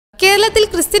കേരളത്തിൽ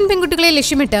ക്രിസ്ത്യൻ പെൺകുട്ടികളെ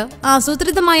ലക്ഷ്യമിട്ട്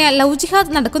ആസൂത്രിതമായ ലവ്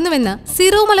ജിഹാദ് നടക്കുന്നുവെന്ന്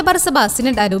സീറോ മലബാർ സഭ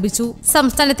സിനഡ് ആരോപിച്ചു.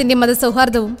 സംസ്ഥാനത്തിന്റെ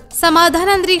മതസൗഹാർദ്ദവും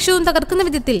സമാധാനാന്തരീക്ഷവും തകർക്കുന്ന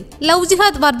വിധത്തിൽ ലവ്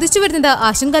ജിഹാദ് വർദ്ധിച്ചു വരുന്നത്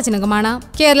ആശങ്കാജനകമാണ്.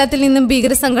 കേരളത്തിൽ നിന്നും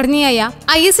ഭീകര സംഘടനയായ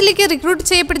ISലേക്ക് റിക്രൂട്ട്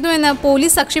ചെയ്യപ്പെടുന്നുവെന്ന്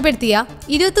പോലീസ് സാക്ഷ്യപ്പെടുത്തിയ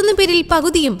 21 പേരിൽ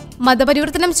പകുതിയും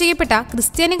മതപരിവർത്തനം ചെയ്യപ്പെട്ട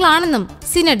ക്രിസ്ത്യാനികളാണെന്നും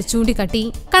സിനഡ്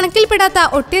ചൂണ്ടിക്കാട്ടി. കണക്കിൽപ്പെടാത്ത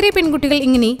ഒട്ടേറെ പെൺകുട്ടികൾ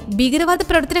ഇങ്ങനെ ഭീകരവാദ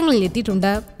പ്രവർത്തനങ്ങളിൽ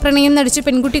എത്തിയിട്ടുണ്ട്. പ്രണയം നടിച്ച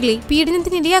പെൺകുട്ടികളെ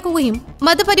പീഡനത്തിനിരയാക്കുകയും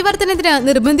മതപരിവർത്തനത്തിന്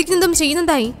നിർബന്ധിക്കുന്നതും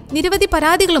ചെയ്യുന്നതായി നിരവധി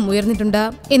പരാതികളും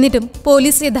ഉയർന്നിട്ടുണ്ട്. എന്നിട്ടും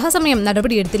പോലീസ് യഥാസമയം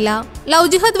നടപടിയെടുത്തില്ല. ലവ്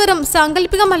ജിഹാദ് വെറും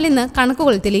സാങ്കല്പികമല്ലെന്ന്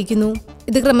കണക്കുകൾ തെളിയിക്കുന്നു.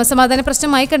 ഇത് ക്രമസമാധാന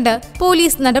പ്രശ്നമായി കണ്ട്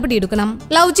പോലീസ് നടപടിയെടുക്കണം.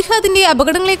 ലവ് ജിഹാദിന്റെ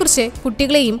അപകടങ്ങളെക്കുറിച്ച്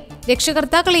കുട്ടികളെയും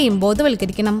രക്ഷകർത്താക്കളെയും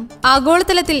ബോധവൽക്കരിക്കണം.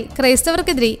 ആഗോളതലത്തിൽ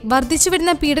ക്രൈസ്തവർക്കെതിരെ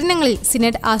വർദ്ധിച്ചുവരുന്ന പീഡനങ്ങളിൽ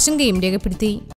സിനഡ് ആശങ്കയും രേഖപ്പെടുത്തി.